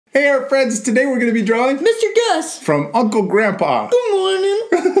Hey, our friends, today we're going to be drawing Mr. Gus from Uncle Grandpa. Good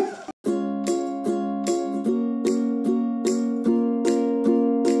morning.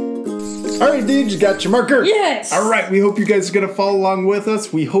 Alright, dude, you got your marker? Yes. Alright, we hope you guys are going to follow along with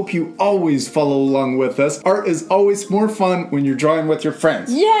us. We hope you always follow along with us. Art is always more fun when you're drawing with your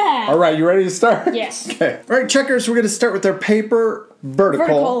friends. Yeah. Alright, you ready to start? Yes. Okay. Alright, checkers, we're going to start with our paper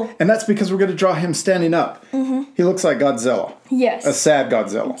vertical. And that's because we're going to draw him standing up. He looks like Godzilla. Yes. A sad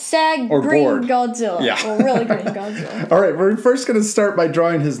Godzilla. Sad or green bored. Godzilla. Yeah. Well, really green Godzilla. Alright, we're first going to start by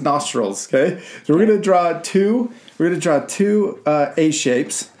drawing his nostrils, okay? So we're going to draw two A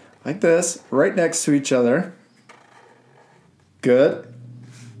shapes. Like this, right next to each other. Good.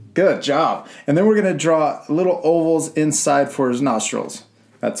 Good job. And then we're going to draw little ovals inside for his nostrils.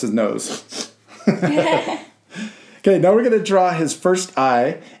 That's his nose. Okay, now we're going to draw his first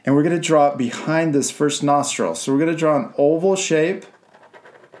eye, and we're going to draw it behind this first nostril. So we're going to draw an oval shape.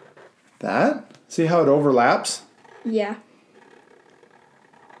 That. See how it overlaps? Yeah.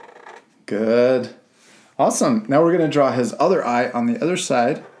 Good. Awesome. Now we're going to draw his other eye on the other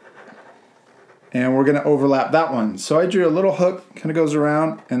side. And we're going to overlap that one. So I drew a little hook, kind of goes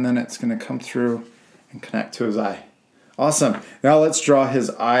around, and then it's going to come through and connect to his eye. Awesome. Now let's draw his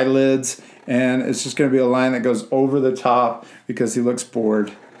eyelids, and it's just going to be a line that goes over the top because he looks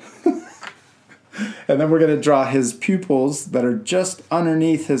bored. And then we're going to draw his pupils that are just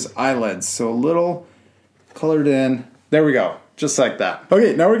underneath his eyelids. So a little colored in. There we go. Just like that.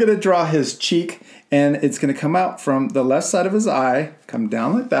 Okay, now we're going to draw his cheek, and it's going to come out from the left side of his eye, come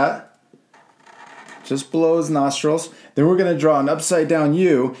down like that. Just below his nostrils. Then we're going to draw an upside down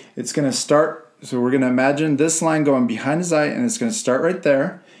U. It's going to start, so we're going to imagine this line going behind his eye, and it's going to start right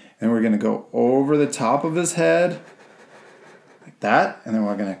there. And we're going to go over the top of his head, like that. And then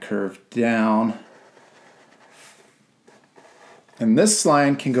we're going to curve down. And this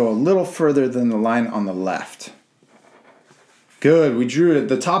line can go a little further than the line on the left. Good, we drew it at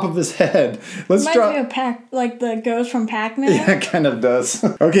the top of his head. Let's draw. Reminds me of like the ghost from Pac-Man. Yeah, it kind of does.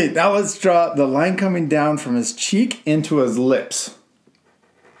 Okay, now let's draw the line coming down from his cheek into his lips.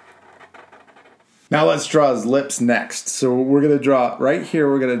 Now let's draw his lips next. So we're going to draw, right here,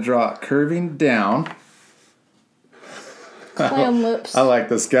 we're going to draw curving down. Clam lips. I like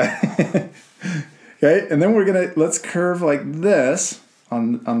this guy. Okay, and then let's curve like this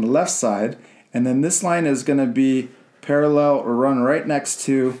on the left side. And then this line is going to be parallel or run right next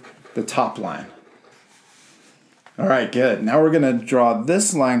to the top line. All right, good. Now we're going to draw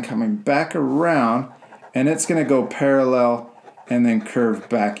this line coming back around, and it's going to go parallel and then curve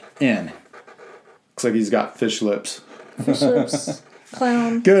back in. Looks like he's got fish lips. Fish lips.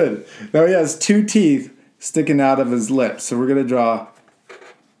 Clown. Good. Now he has two teeth sticking out of his lips. So we're going to draw a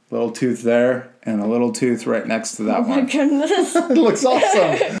little tooth there and a little tooth right next to that one. Oh my goodness. It looks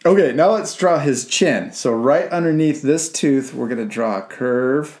awesome. Okay, now let's draw his chin. So right underneath this tooth, we're going to draw a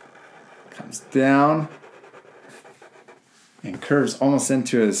curve. Comes down and curves almost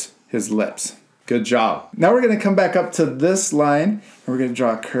into his lips. Good job. Now we're going to come back up to this line, and we're going to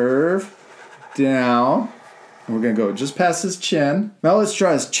draw a curve down. And we're going to go just past his chin. Now let's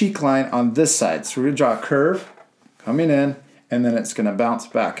draw his cheek line on this side. So we're going to draw a curve coming in, and then it's going to bounce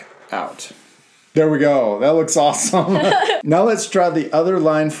back out. There we go. That looks awesome. Now let's draw the other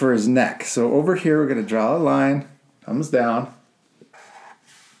line for his neck. So over here, we're going to draw a line, comes down.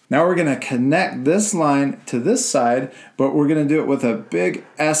 Now we're going to connect this line to this side, but we're going to do it with a big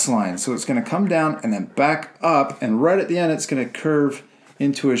S line. So it's going to come down and then back up, and right at the end, it's going to curve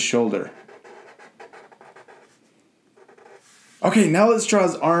into his shoulder. Okay, now let's draw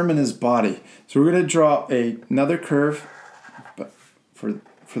his arm and his body. So we're going to draw another curve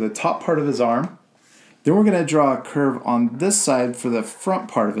for the top part of his arm. Then we're going to draw a curve on this side for the front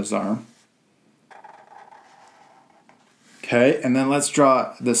part of his arm. Okay, and then let's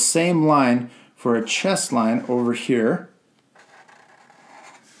draw the same line for a chest line over here.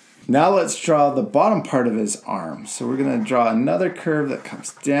 Now let's draw the bottom part of his arm. So we're going to draw another curve that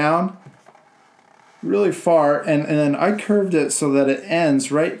comes down really far, and then I curved it so that it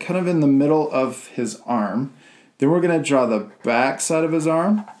ends right kind of in the middle of his arm. Then we're going to draw the back side of his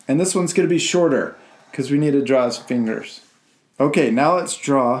arm, and this one's going to be shorter because we need to draw his fingers. Okay, now let's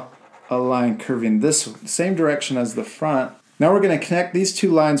draw a line curving this same direction as the front. Now we're going to connect these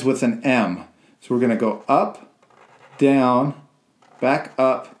two lines with an M. So we're going to go up, down, back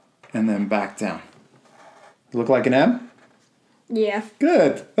up, and then back down. Look like an M? Yeah.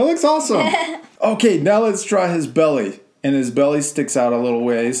 Good. That looks awesome. Okay, now let's draw his belly. And his belly sticks out a little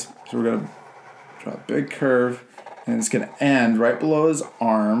ways. So we're going to draw a big curve, and it's going to end right below his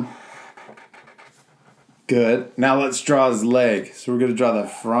arm. Good. Now let's draw his leg. So we're going to draw the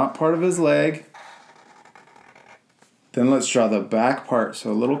front part of his leg. Then let's draw the back part.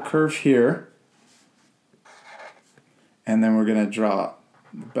 So a little curve here. And then we're going to draw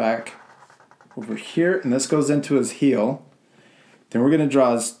the back over here. And this goes into his heel. Then we're going to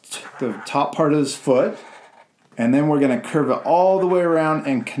draw the top part of his foot. And then we're going to curve it all the way around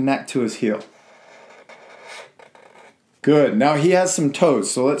and connect to his heel. Good. Now he has some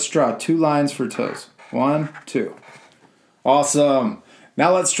toes. So let's draw 2 lines for toes. 1, 2. Awesome.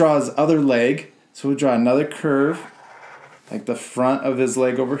 Now let's draw his other leg. So we'll draw another curve, like the front of his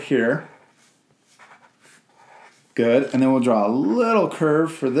leg over here. Good. And then we'll draw a little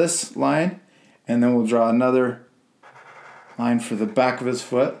curve for this line. And then we'll draw another line for the back of his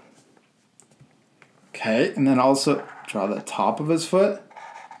foot. Okay. And then also draw the top of his foot.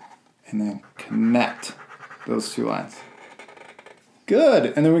 And then connect those 2 lines.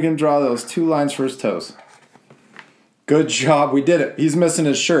 Good. And then we can draw those 2 lines for his toes. Good job. We did it. He's missing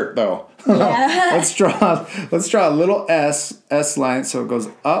his shirt though. Yeah. let's draw a little S line so it goes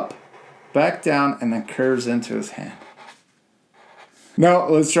up, back down, and then curves into his hand. Now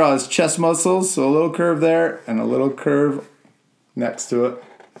let's draw his chest muscles. So a little curve there and a little curve next to it.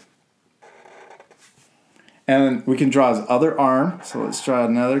 And we can draw his other arm. So let's draw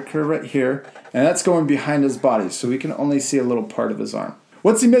another curve right here. And that's going behind his body. So we can only see a little part of his arm.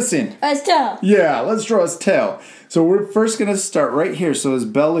 What's he missing? His tail. Yeah, let's draw his tail. So we're first going to start right here. So his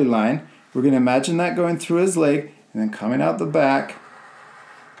belly line. We're going to imagine that going through his leg. And then coming out the back.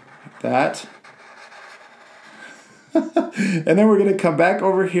 Like that. And then we're going to come back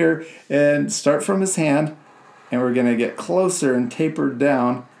over here and start from his hand. And we're going to get closer and taper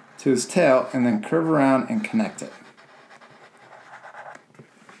down to his tail and then curve around and connect it.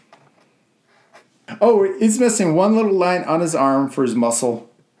 Oh, he's missing one little line on his arm for his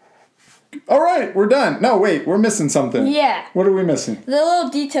muscle. All right, we're done. No, wait, we're missing something. Yeah. What are we missing? The little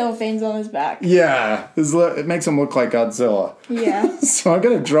detail things on his back. Yeah, it makes him look like Godzilla. Yeah. So I'm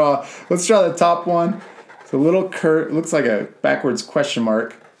going to let's draw the top one. It's a little curve, looks like a backwards question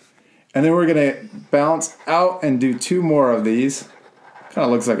mark. And then we're going to bounce out and do 2 more of these. Kind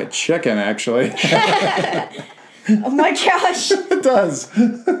of looks like a chicken, actually. Oh my gosh. It does.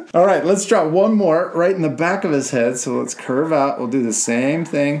 All right, let's draw one more right in the back of his head. So let's curve out. We'll do the same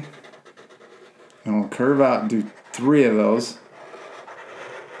thing. And we'll curve out and do 3 of those.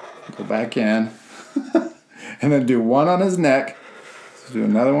 Go back in. And then do 1 on his neck. So do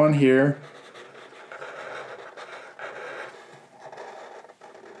another one here.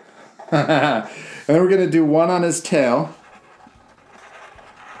 And then we're going to do 1 on his tail.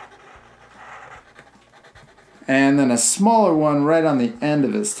 And then a smaller one right on the end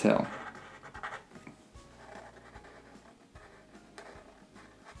of his tail.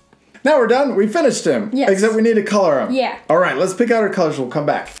 Now we're done. We finished him. Yes. Except we need to color him. Yeah. All right, let's pick out our colors. We'll come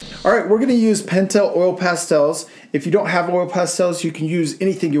back. All right, we're going to use Pentel oil pastels. If you don't have oil pastels, you can use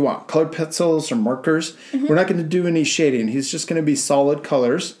anything you want. Colored pencils or markers. Mm-hmm. We're not going to do any shading. He's just going to be solid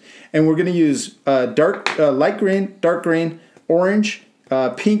colors. And we're going to use light green, dark green, orange,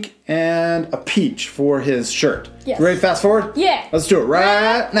 pink, and a peach for his shirt. Yes. You ready to fast forward? Yeah. Let's do it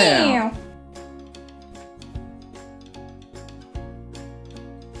right now.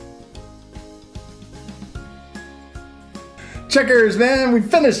 Checkers, man, we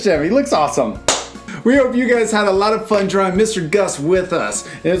finished him. He looks awesome. We hope you guys had a lot of fun drawing Mr. Gus with us.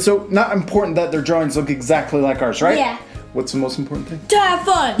 And it's so not important that their drawings look exactly like ours, right? Yeah. What's the most important thing? To have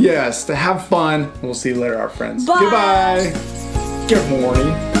fun. Yes, to have fun. We'll see you later, our friends. Bye. Goodbye. Good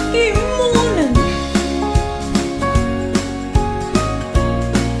morning. Good morning.